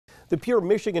The Pure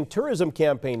Michigan Tourism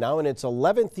Campaign, now in its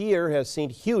 11th year, has seen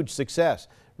huge success.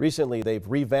 Recently, they've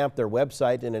revamped their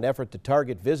website in an effort to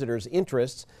target visitors'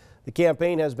 interests. The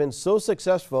campaign has been so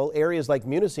successful, areas like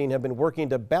Munising have been working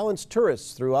to balance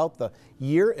tourists throughout the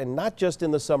year and not just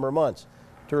in the summer months.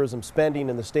 Tourism spending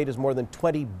in the state is more than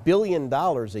 $20 billion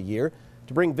a year.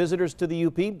 To bring visitors to the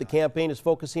UP, the campaign is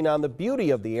focusing on the beauty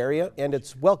of the area and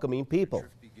its welcoming people.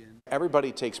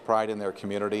 Everybody takes pride in their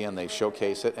community and they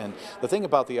showcase it. And the thing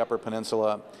about the Upper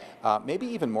Peninsula, maybe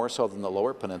even more so than the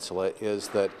Lower Peninsula, is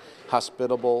that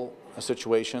hospitable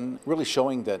situation, really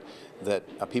showing that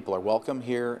people are welcome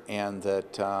here and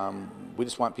that we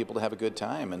just want people to have a good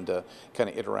time and to kind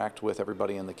of interact with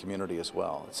everybody in the community as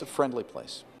well. It's a friendly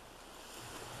place.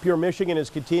 Pure Michigan is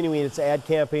continuing its ad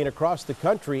campaign across the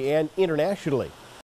country and internationally.